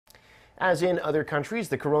As in other countries,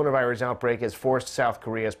 the coronavirus outbreak has forced South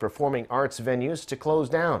Korea's performing arts venues to close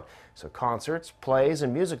down. So concerts, plays,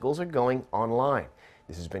 and musicals are going online.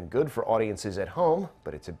 This has been good for audiences at home,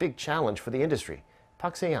 but it's a big challenge for the industry.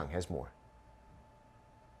 Park Se-young has more.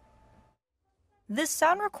 This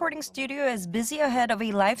sound recording studio is busy ahead of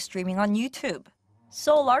a live streaming on YouTube.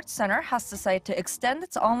 Seoul Arts Center has decided to extend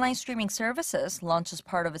its online streaming services, launched as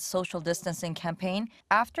part of its social distancing campaign,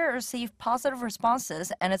 after it received positive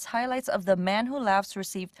responses and its highlights of The Man Who Laughs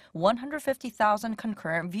received 150,000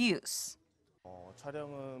 concurrent views.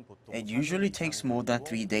 It usually takes more than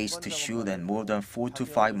 3 days to shoot and more than 4 to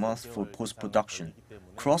 5 months for post-production.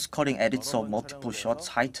 Cross-cutting edits of multiple shots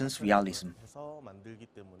heightens realism.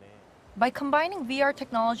 By combining VR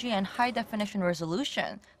technology and high-definition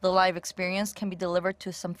resolution, the live experience can be delivered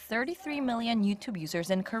to some 33 million YouTube users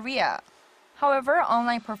in Korea. However,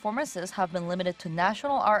 online performances have been limited to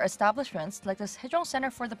national art establishments like the Seoul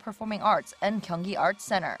Center for the Performing Arts and Gyeonggi Arts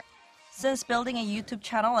Center. Since building a YouTube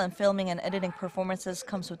channel and filming and editing performances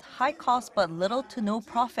comes with high cost but little to no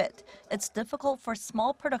profit, it's difficult for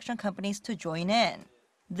small production companies to join in.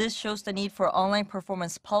 This shows the need for online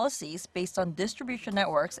performance policies based on distribution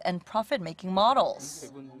networks and profit-making models.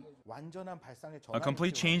 A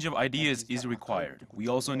complete change of ideas is required. We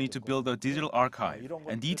also need to build a digital archive,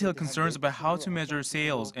 and detailed concerns about how to measure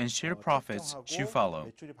sales and share profits should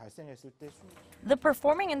follow. The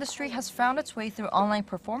performing industry has found its way through online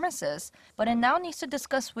performances, but it now needs to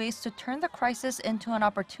discuss ways to turn the crisis into an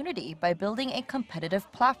opportunity by building a competitive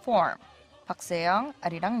platform. Park Se-young,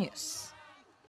 Arirang News.